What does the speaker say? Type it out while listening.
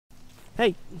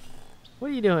Hey,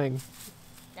 what are you doing?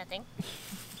 Nothing.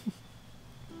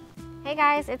 Hey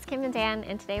guys, it's Kim and Dan,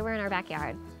 and today we're in our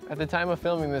backyard. At the time of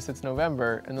filming this, it's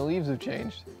November, and the leaves have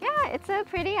changed. Yeah, it's so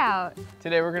pretty out.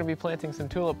 Today we're going to be planting some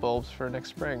tulip bulbs for next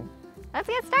spring. Let's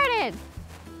get started.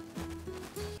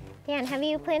 Dan, have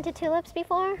you planted tulips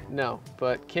before? No,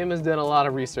 but Kim has done a lot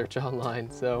of research online,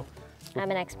 so...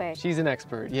 I'm an expert. She's an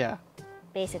expert, yeah.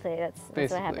 Basically, that's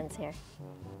what happens here.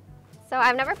 So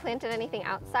I've never planted anything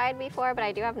outside before, but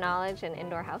I do have knowledge in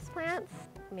indoor houseplants.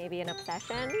 Maybe an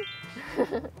obsession,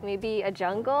 maybe a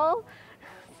jungle.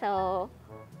 So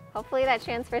hopefully that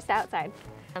transfers to outside.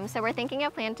 So we're thinking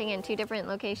of planting in 2 different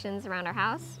locations around our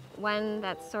house. One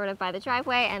that's sort of by the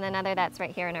driveway and another that's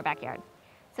right here in our backyard.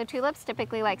 So tulips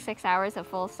typically like 6 hours of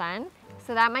full sun.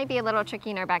 So that might be a little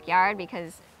tricky in our backyard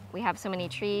because we have so many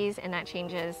trees and that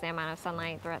changes the amount of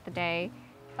sunlight throughout the day.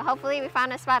 But hopefully we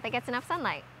found a spot that gets enough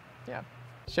sunlight. Yeah.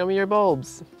 Show me your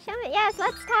bulbs. Show me, yes,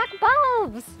 let's talk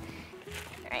bulbs.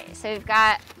 All right, so we've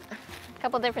got a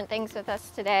couple different things with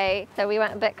us today. So we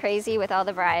went a bit crazy with all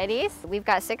the varieties. We've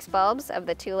got 6 bulbs of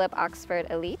the Tulip Oxford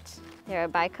Elite. They're a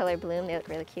bicolor bloom, they look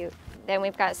really cute. Then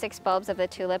we've got 6 bulbs of the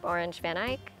Tulip Orange Van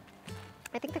Eyck.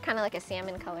 I think they're kind of like a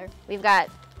salmon color. We've got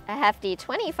a hefty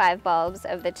 25 bulbs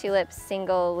of the Tulip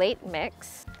Single Late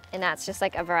Mix. And that's just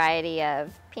like a variety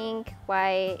of pink,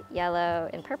 white, yellow,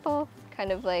 and purple.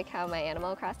 Kind of like how my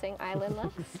Animal Crossing island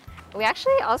looks. We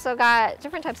actually also got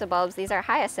different types of bulbs. These are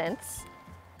hyacinths.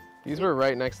 These were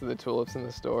right next to the tulips in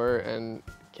the store, and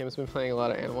Kim's been playing a lot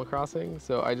of Animal Crossing,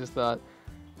 so I just thought,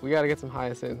 we gotta get some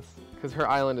hyacinths, because her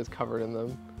island is covered in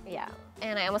them. Yeah,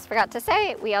 and I almost forgot to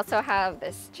say, we also have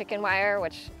this chicken wire,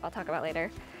 which I'll talk about later.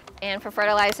 And for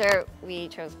fertilizer, we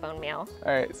chose bone meal.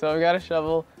 All right, so I've got a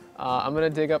shovel. I'm gonna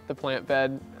dig up the plant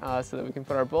bed so that we can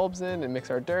put our bulbs in and mix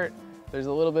our dirt. There's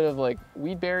a little bit of like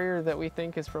weed barrier that we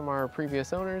think is from our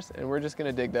previous owners, and we're just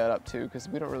gonna dig that up too because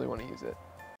we don't really want to use it.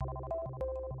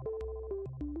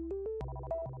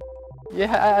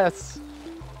 Yes!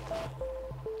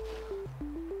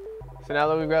 So now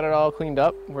that we've got it all cleaned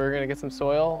up, we're gonna get some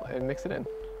soil and mix it in.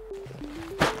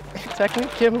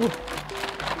 Technique, Kim.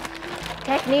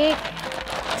 Technique.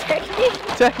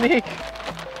 Technique. Technique.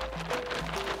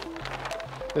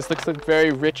 This looks like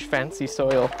very rich, fancy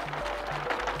soil.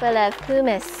 Full of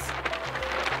humus.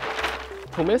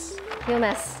 Humus?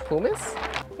 Humus. Humus?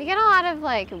 We get a lot of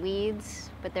like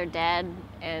weeds, but they're dead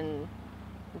and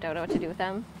don't know what to do with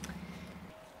them.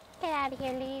 Get out of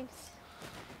here, leaves.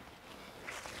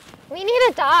 We need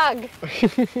a dog.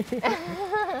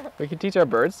 We could teach our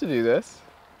birds to do this.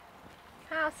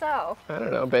 How so? I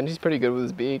don't know, Benji's pretty good with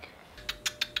his beak.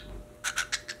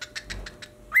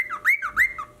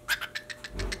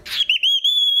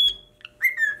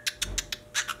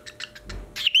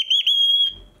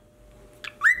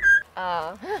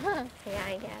 Oh, yeah,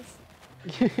 I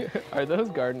guess. Are those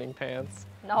gardening pants?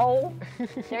 No,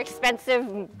 they're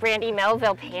expensive Brandy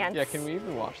Melville pants. Yeah, can we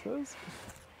even wash those?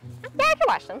 Yeah, I can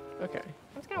wash them. Okay.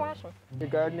 I'm just gonna wash them. You're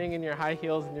gardening in your high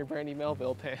heels and your Brandy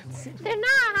Melville pants. They're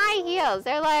not high heels.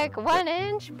 They're like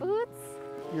 1-inch boots.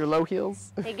 Your low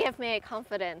heels? They give me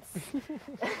confidence.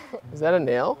 Is that a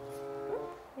nail?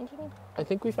 What do you mean? I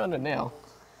think we found a nail.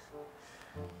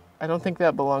 I don't think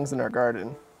that belongs in our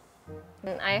garden.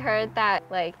 I heard that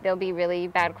like there'll be really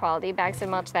bad quality bags of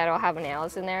mulch that'll have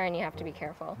nails in there and you have to be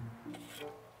careful.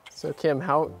 So Kim,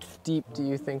 how deep do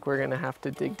you think we're gonna have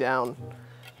to dig down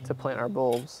to plant our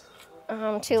bulbs?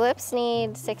 Tulips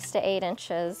need 6 to 8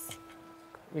 inches.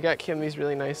 We got Kim these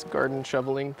really nice garden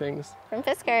shoveling things. From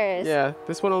Fiskars. Yeah,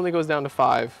 this one only goes down to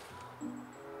 5.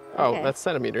 Oh, Okay. that's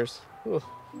centimeters. Ooh.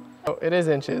 Oh, it is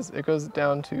inches. It goes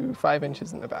down to 5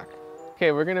 inches in the back.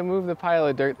 Okay, we're gonna move the pile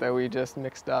of dirt that we just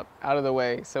mixed up out of the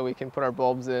way so we can put our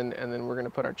bulbs in, and then we're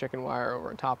gonna put our chicken wire over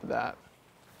on top of that.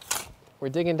 We're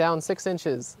digging down 6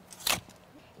 inches.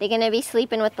 They're gonna be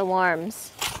sleeping with the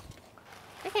worms.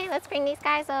 Okay, let's bring these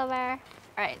guys over. All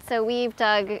right, so we've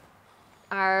dug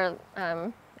our,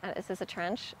 is this a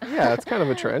trench? Yeah, it's kind of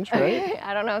a trench, right?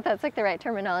 I don't know if that's like the right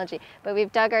terminology, but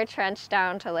we've dug our trench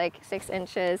down to like 6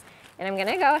 inches, and I'm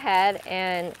gonna go ahead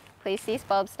and place these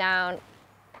bulbs down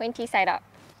pointy side up,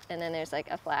 and then there's like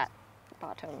a flat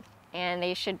bottom. And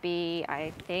they should be,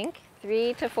 I think,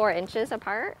 3 to 4 inches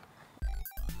apart.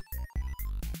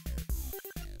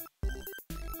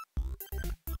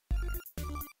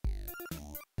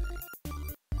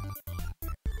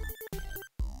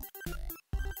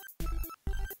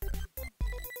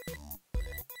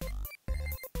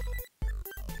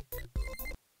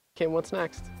 Kim, what's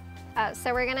next?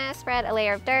 So we're gonna spread a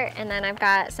layer of dirt, and then I've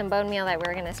got some bone meal that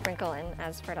we're gonna sprinkle in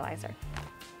as fertilizer.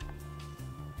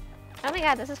 Oh my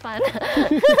god, this is fun.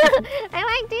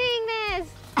 I like doing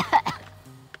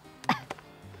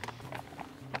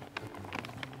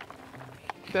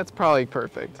that's probably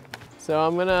perfect. So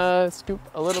I'm gonna scoop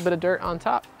a little bit of dirt on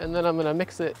top, and then I'm gonna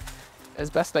mix it as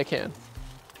best I can.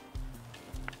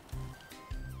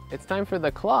 It's time for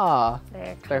the claw.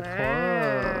 The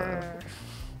claw.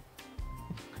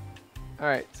 All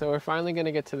right, so we're finally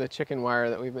gonna get to the chicken wire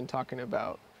that we've been talking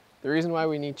about. The reason why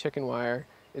we need chicken wire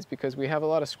is because we have a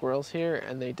lot of squirrels here,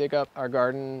 and they dig up our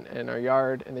garden and our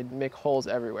yard, and they make holes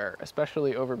everywhere,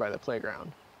 especially over by the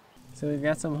playground. So we've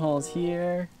got some holes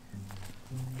here,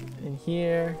 and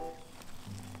here,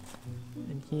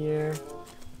 and here,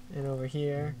 and over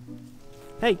here.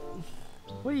 Hey,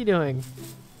 what are you doing?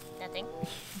 Nothing.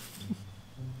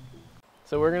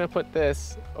 So we're gonna put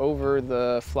this over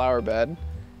the flower bed,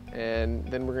 and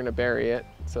then we're gonna bury it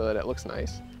so that it looks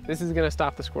nice. This is gonna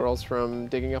stop the squirrels from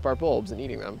digging up our bulbs and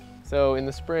eating them. So in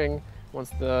the spring,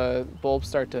 once the bulbs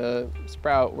start to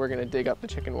sprout, we're gonna dig up the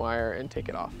chicken wire and take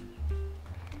it off.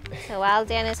 So while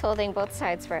Dan is holding both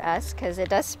sides for us, because it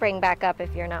does spring back up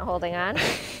if you're not holding on,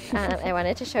 I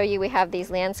wanted to show you we have these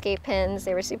landscape pins.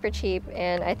 They were super cheap,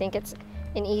 and I think it's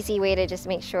an easy way to just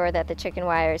make sure that the chicken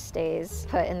wire stays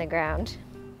put in the ground.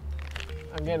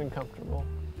 I'm getting comfortable.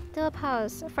 Do a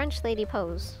pose, a French lady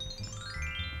pose.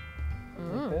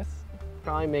 Like this.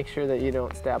 Probably make sure that you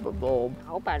don't stab a bulb. I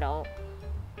hope I don't.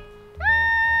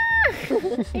 Ah!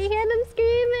 I hear them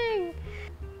screaming.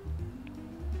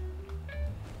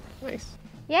 Nice.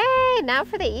 Yay! Now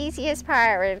for the easiest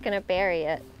part, we're gonna bury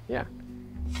it. Yeah.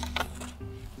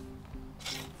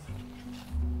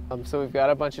 So we've got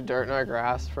a bunch of dirt in our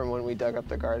grass from when we dug up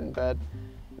the garden bed.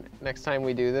 Next time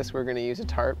we do this, we're gonna use a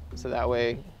tarp, so that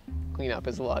way cleanup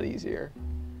is a lot easier.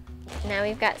 Now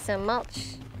we've got some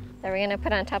mulch that we're gonna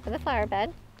put on top of the flower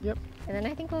bed. Yep. And then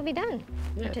I think we'll be done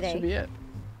Yeah, for today. that should be it.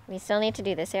 We still need to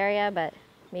do this area, but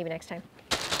maybe next time.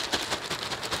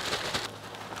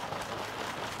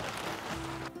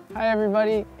 Hi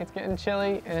everybody, it's getting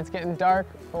chilly and it's getting dark,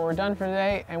 but we're done for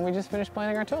today and we just finished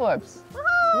planting our tulips.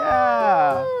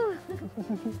 Yeah!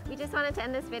 We just wanted to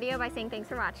end this video by saying thanks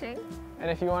for watching. And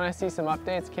if you want to see some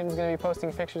updates, Kim's going to be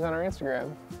posting pictures on our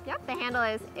Instagram. Yep, the handle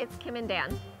is It's Kim and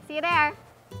Dan. See you there.